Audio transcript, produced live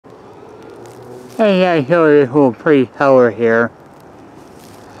Hey, I show you this little pretty color here.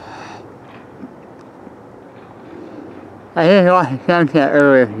 I just watched the sunset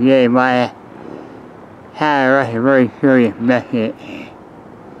earlier today, but I had a very serious message.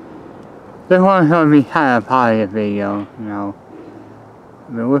 This one's going to be kind of a positive video, you know.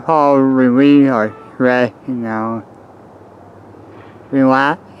 I mean, with all relief or stress, you know,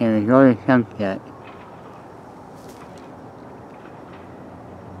 relax and enjoy the sunset.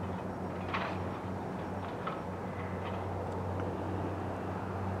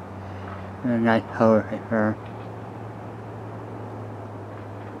 And a nice color right there.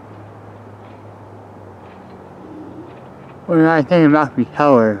 What do I think about the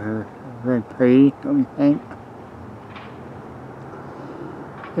colors? Very pretty, don't you think?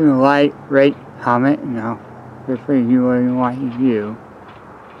 Give me a like, rate, comment, you know. Feel free to do what you want to do.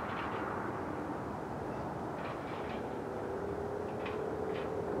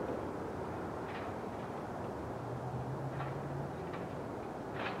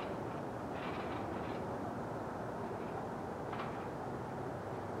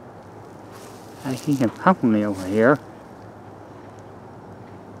 I see some company over here.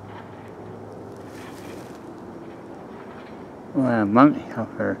 Well, a monkey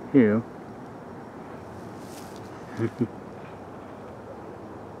up there too.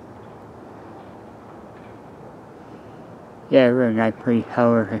 Yeah, really nice pretty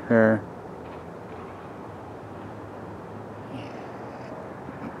colors right there.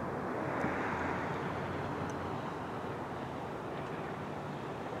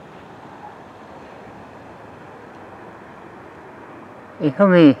 It took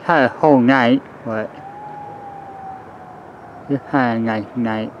me kind of whole night, but it's kind of a nice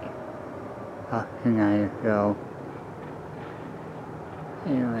night tonight, so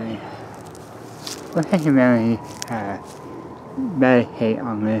anyway, we'll take a minute to meditate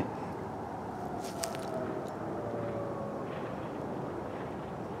on this.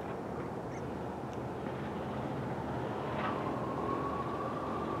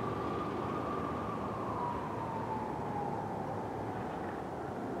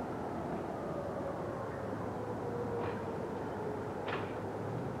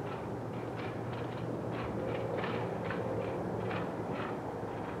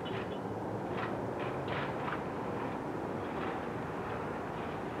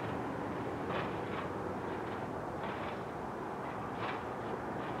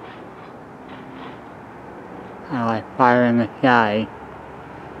 I like fire in the sky.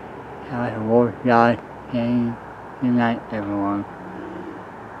 I like a war sky. And good night, everyone.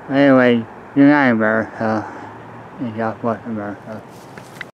 Anyway, good night, America. And God bless America.